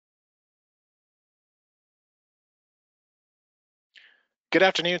Good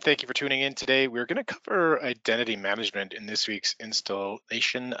afternoon. Thank you for tuning in today. We're going to cover identity management in this week's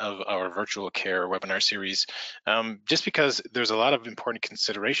installation of our virtual care webinar series. Just because there's a lot of important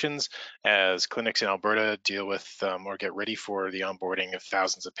considerations as clinics in Alberta deal with or get ready for the onboarding of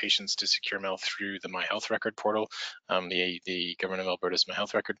thousands of patients to secure mail through the My Health Record portal, the Government of Alberta's My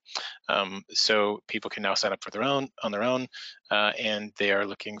Health Record. So people can now sign up for their own on their own, and they are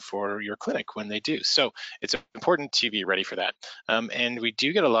looking for your clinic when they do. So it's important to be ready for that. And we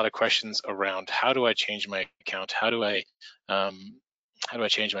do get a lot of questions around how do I change my account? How do I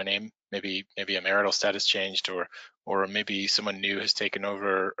change my name? Maybe a marital status changed, or maybe someone new has taken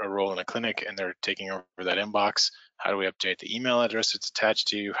over a role in a clinic and they're taking over that inbox. How do we update the email address it's attached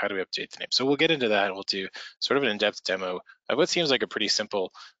to? How do we update the name? So we'll get into that. We'll do sort of an in-depth demo of what seems like a pretty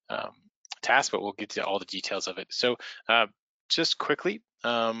simple task, but we'll get to all the details of it. So just quickly,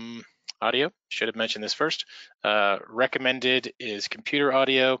 audio, should have mentioned this first. Recommended is computer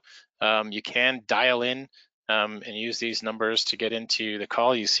audio. You can dial in and use these numbers to get into the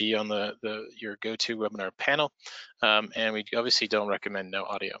call you see on your GoToWebinar panel. And we obviously don't recommend no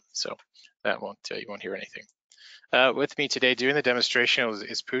audio, so that you won't hear anything. With me today doing the demonstration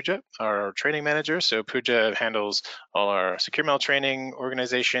is Pooja, our training manager. So Pooja handles all our secure mail training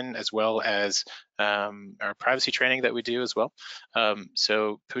organization, as well as our privacy training that we do as well.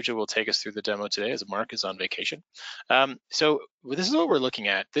 So Pooja will take us through the demo today as Mark is on vacation. So this is what we're looking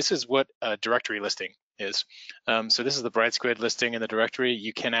at. This is what a directory listing is. So this is the Brightsquid listing in the directory.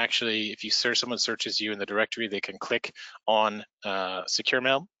 You can actually, if someone searches you in the directory, they can click on secure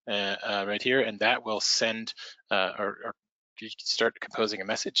mail right here, and that will send or you can start composing a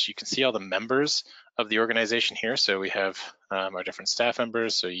message. You can see all the members of the organization here. So we have our different staff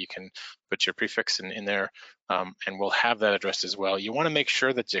members, so you can put your prefix in there, and we'll have that addressed as well. You want to make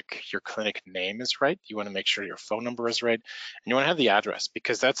sure that your clinic name is right. You want to make sure your phone number is right, and you want to have the address,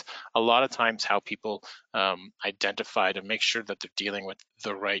 because that's a lot of times how people identify to make sure that they're dealing with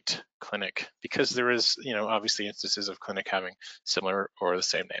the right clinic, because there is, obviously instances of clinic having similar or the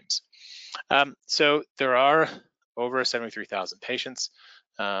same names. So there are over 73,000 patients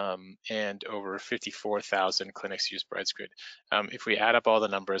and over 54,000 clinics use Brightsquid. If we add up all the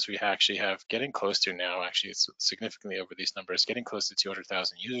numbers, we actually have getting close to now, actually it's significantly over these numbers, getting close to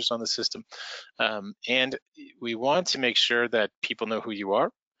 200,000 users on the system. And we want to make sure that people know who you are.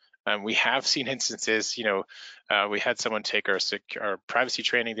 We have seen instances, we had someone take our privacy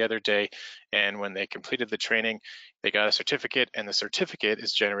training the other day, and when they completed the training, they got a certificate, and the certificate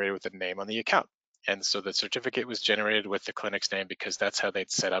is generated with the name on the account. And so the certificate was generated with the clinic's name because that's how they'd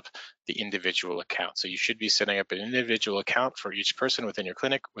set up the individual account. So you should be setting up an individual account for each person within your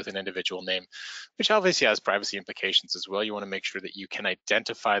clinic with an individual name, which obviously has privacy implications as well. You want to make sure that you can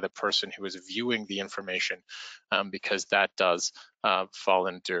identify the person who is viewing the information, because that does fall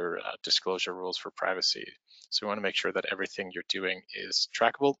under disclosure rules for privacy. So we want to make sure that everything you're doing is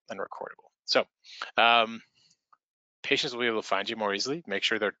trackable and recordable. So patients will be able to find you more easily. Make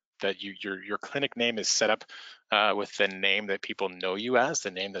sure that your clinic name is set up with the name that people know you as, the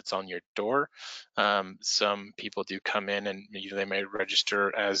name that's on your door. Some people do come in and they may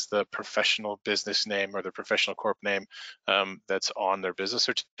register as the professional business name or the professional corp name that's on their business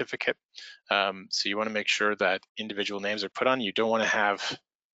certificate. So you want to make sure that individual names are put on. You don't want to have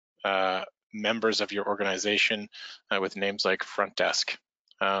members of your organization with names like front desk.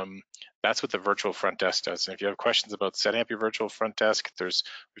 That's what the virtual front desk does. And if you have questions about setting up your virtual front desk, we've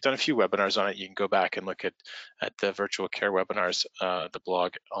done a few webinars on it. You can go back and look at the virtual care webinars, the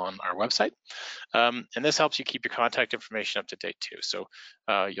blog on our website. And this helps you keep your contact information up to date too. So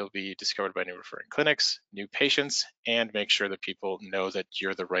you'll be discovered by new referring clinics, new patients, and make sure that people know that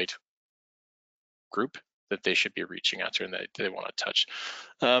you're the right group that they should be reaching out to and that they want to touch.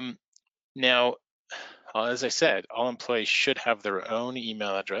 Now, as I said, all employees should have their own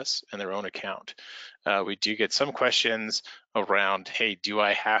email address and their own account. We do get some questions around, hey, do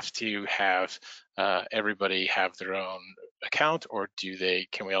I have to have everybody have their own account, or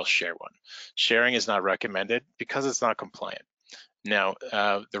can we all share one? Sharing is not recommended because it's not compliant. Now,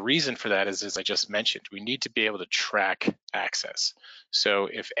 the reason for that is, as I just mentioned, we need to be able to track access. So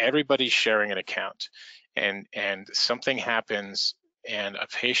if everybody's sharing an account and something happens and a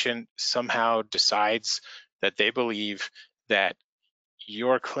patient somehow decides that they believe that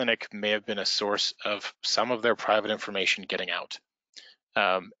your clinic may have been a source of some of their private information getting out,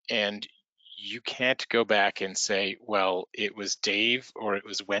 and you can't go back and say, well, it was Dave or it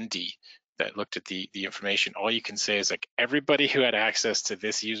was Wendy that looked at the information. All you can say is, like, everybody who had access to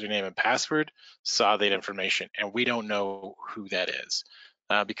this username and password saw that information, and we don't know who that is.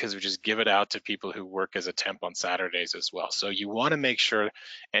 because we just give it out to people who work as a temp on Saturdays as well. So you want to make sure,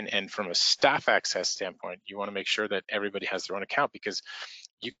 and from a staff access standpoint, you want to make sure that everybody has their own account, because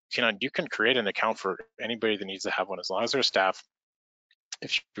you can create an account for anybody that needs to have one, as long as they're staff.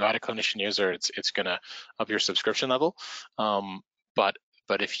 If you add a clinician user, it's going to up your subscription level. But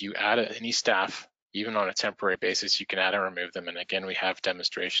if you add any staff, even on a temporary basis, you can add and remove them. And again, we have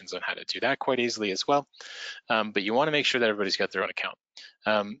demonstrations on how to do that quite easily as well. But you want to make sure that everybody's got their own account.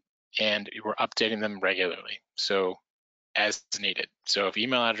 And we're updating them regularly, so as needed. So if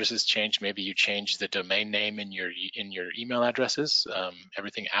email addresses change, maybe you change the domain name in your email addresses.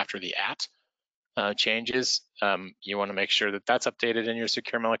 Everything after the @ changes, you want to make sure that that's updated in your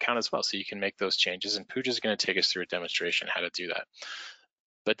secure mail account as well, so you can make those changes. And Pooja is going to take us through a demonstration how to do that.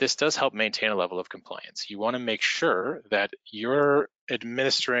 But this does help maintain a level of compliance. You want to make sure that you're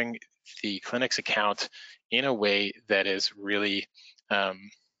administering the clinic's account in a way that is really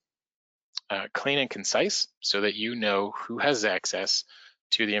clean and concise, so that you know who has access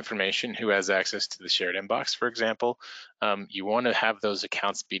to the information, who has access to the shared inbox, for example. You want to have those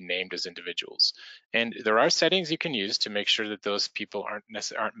accounts be named as individuals. And there are settings you can use to make sure that those people aren't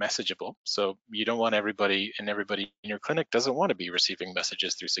messageable. So you don't want everybody in your clinic doesn't want to be receiving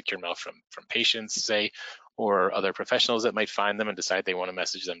messages through secure mail from patients, say, or other professionals that might find them and decide they want to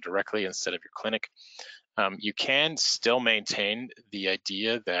message them directly instead of your clinic. You can still maintain the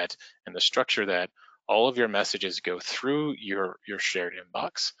idea that, and the structure that, all of your messages go through your shared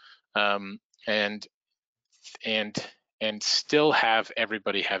inbox, and still have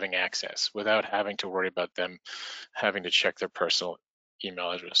everybody having access without having to worry about them having to check their personal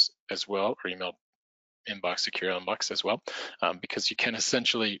email address as well, or email inbox, secure inbox as well, because you can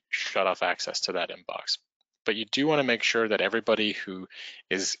essentially shut off access to that inbox. But you do want to make sure that everybody who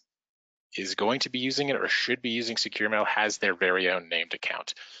is going to be using it or should be using secure mail has their very own named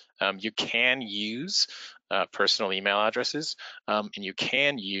account. You can use personal email addresses, and you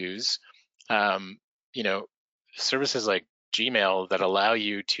can use services like Gmail that allow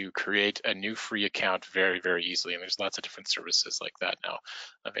you to create a new free account very, very easily. And there's lots of different services like that now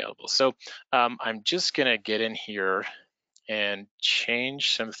available. So I'm just gonna get in here and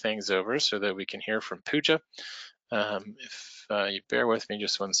change some things over so that we can hear from Pooja. If you bear with me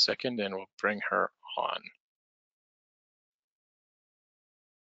just 1 second, and we'll bring her on.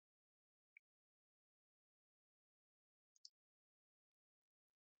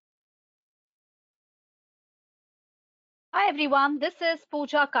 Hi everyone, this is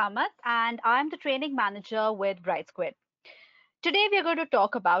Pooja Kamath and I'm the training manager with Brightsquid. Today we are going to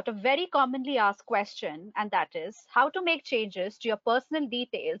talk about a very commonly asked question, and that is how to make changes to your personal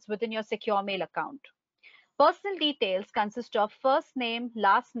details within your secure mail account. Personal details consist of first name,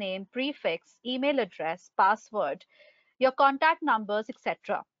 last name, prefix, email address, password, your contact numbers,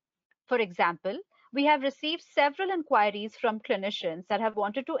 etc. For example, we have received several inquiries from clinicians that have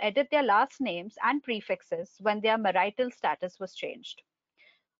wanted to edit their last names and prefixes when their marital status was changed.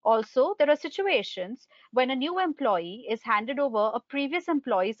 Also, there are situations when a new employee is handed over a previous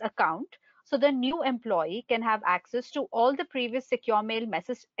employee's account, so the new employee can have access to all the previous secure mail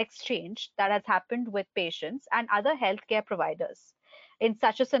message exchange that has happened with patients and other healthcare providers. In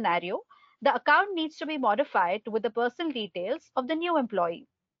such a scenario, the account needs to be modified with the personal details of the new employee.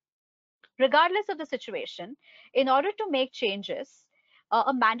 Regardless of the situation, in order to make changes,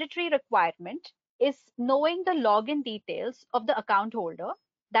 a mandatory requirement is knowing the login details of the account holder,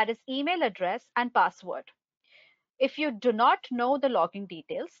 that is email address and password. If you do not know the login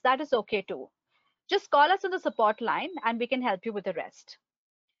details, that is okay too. Just call us on the support line and we can help you with the rest.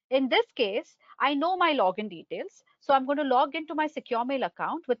 In this case, I know my login details, so I'm going to log into my secure mail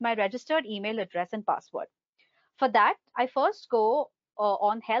account with my registered email address and password. For that, I first go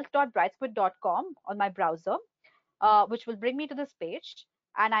on health.brightsquid.com on my browser, which will bring me to this page,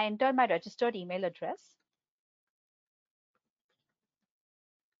 and I enter my registered email address,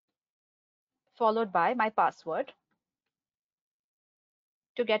 followed by my password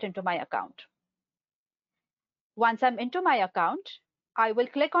to get into my account. Once I'm into my account, I will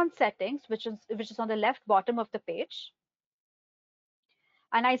click on settings, which is on the left bottom of the page.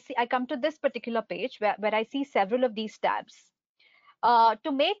 And I come to this particular page where I see several of these tabs.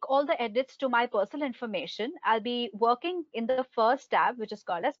 To make all the edits to my personal information, I'll be working in the first tab, which is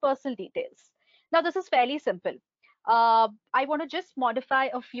called as personal details. Now, this is fairly simple. I want to just modify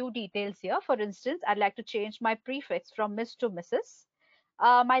a few details here. For instance, I'd like to change my prefix from Miss to Mrs.,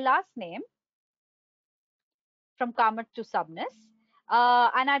 my last name from Kamath to Subnis,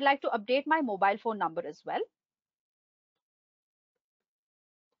 and I'd like to update my mobile phone number as well.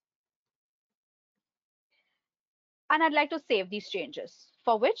 and I'd like to save these changes,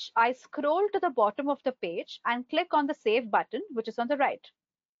 for which I scroll to the bottom of the page and click on the Save button, which is on the right.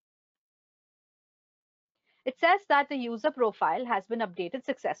 It says that the user profile has been updated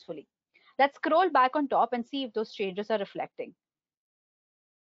successfully. Let's scroll back on top and see if those changes are reflecting.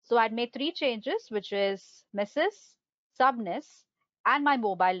 So I'd made 3 changes, which is Mrs., Submiss, and my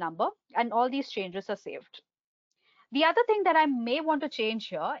mobile number, and all these changes are saved. The other thing that I may want to change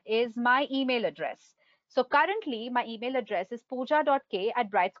here is my email address. So currently my email address is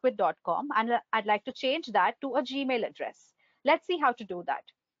pooja.k@brightsquid.com, and I'd like to change that to a Gmail address. Let's see how to do that.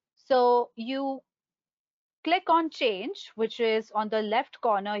 So you click on change, which is on the left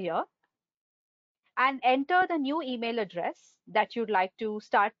corner here, and enter the new email address that you'd like to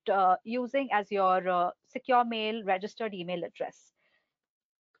start using as your secure mail registered email address.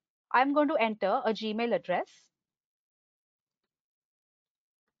 I'm going to enter a Gmail address,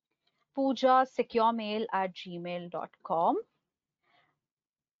 poojasecuremail@gmail.com.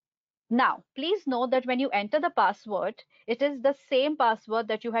 Now, please note that when you enter the password, it is the same password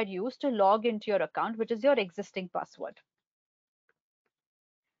that you had used to log into your account, which is your existing password.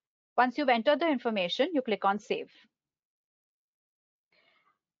 Once you've entered the information, you click on save.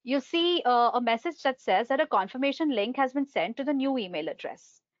 You see a message that says that a confirmation link has been sent to the new email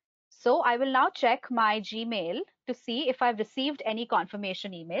address. So I will now check my Gmail to see if I've received any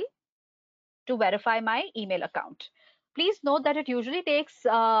confirmation email to verify my email account. Please note that it usually takes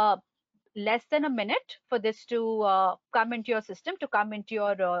less than a minute for this to come into your system, to come into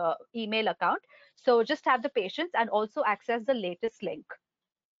your email account. So just have the patience and also access the latest link.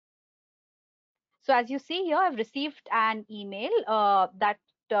 So as you see here, I've received an email that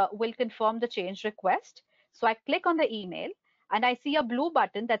will confirm the change request. So I click on the email and I see a blue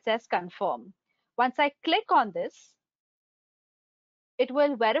button that says confirm. Once I click on this, it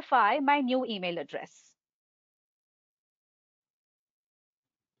will verify my new email address.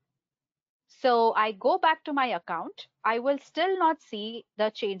 So I go back to my account. I will still not see the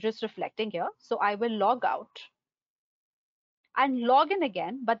changes reflecting here. So I will log out and log in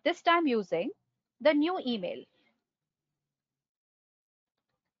again, but this time using the new email.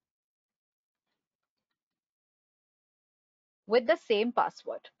 With the same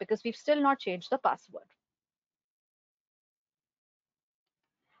password because we've still not changed the password.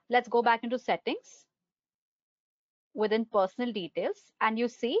 Let's go back into settings within personal details, and you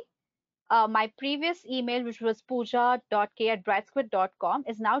see my previous email, which was pooja.k@brightsquid.com,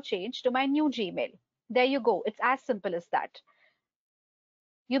 is now changed to my new Gmail. There you go. It's as simple as that.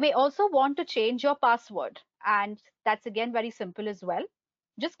 You may also want to change your password, and that's again very simple as well.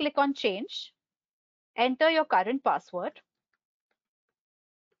 Just click on change, enter your current password,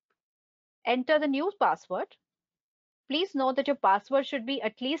 enter the new password. Please note that your password should be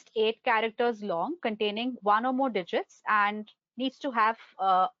at least 8 characters long, containing 1 or more digits, and needs to have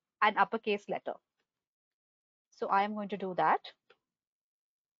an uppercase letter. So I am going to do that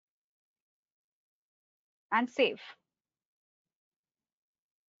and save.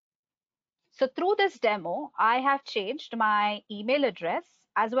 So through this demo, I have changed my email address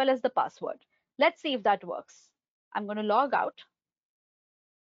as well as the password. Let's see if that works. I'm going to log out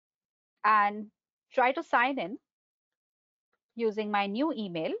and try to sign in using my new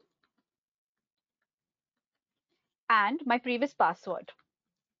email and my previous password.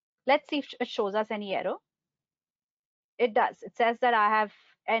 Let's see if it shows us any error. It does. It says that I have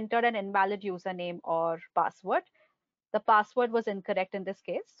entered an invalid username or password. The password was incorrect in this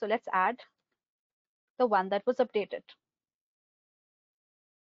case. So let's add the one that was updated.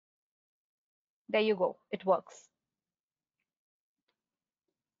 There you go. It works.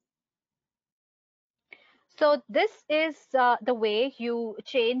 So this is the way you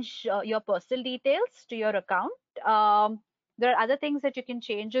change your personal details to your account. There are other things that you can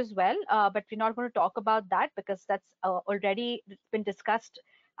change as well, but we're not going to talk about that because that's already been discussed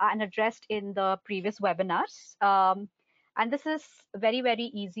and addressed in the previous webinars. And this is very, very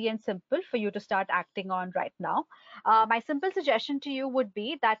easy and simple for you to start acting on right now. My simple suggestion to you would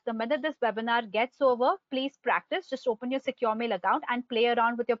be that the minute this webinar gets over, please practice. Just open your secure mail account and play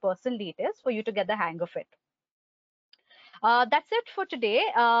around with your personal details for you to get the hang of it. That's it for today.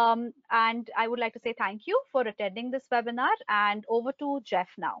 And I would like to say thank you for attending this webinar, and over to Jeff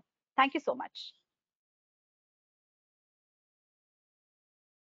now. Thank you so much.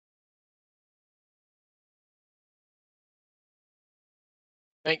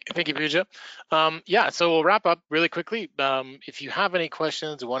 Thank you, Pooja. Yeah, so we'll wrap up really quickly. If you have any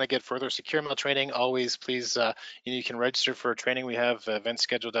questions or want to get further secure mail training, always please, you can register for a training. We have events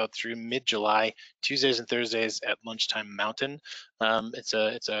scheduled out through mid-July, Tuesdays and Thursdays at lunchtime Mountain. It's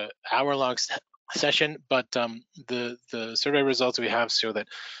a hour-long session, but the survey results we have show that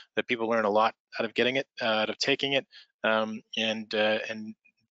people learn a lot out of getting it, out of taking it, and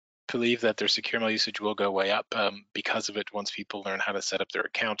believe that their secure mail usage will go way up because of it once people learn how to set up their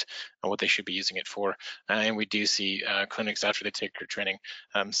account and what they should be using it for. And we do see clinics after they take their training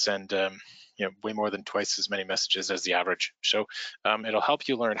send way more than twice as many messages as the average. So it'll help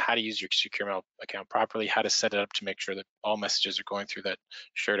you learn how to use your secure mail account properly, how to set it up to make sure that all messages are going through that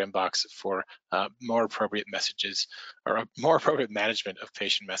shared inbox for more appropriate messages or a more appropriate management of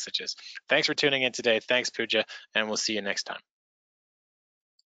patient messages. Thanks for tuning in today. Thanks, Pooja, and we'll see you next time.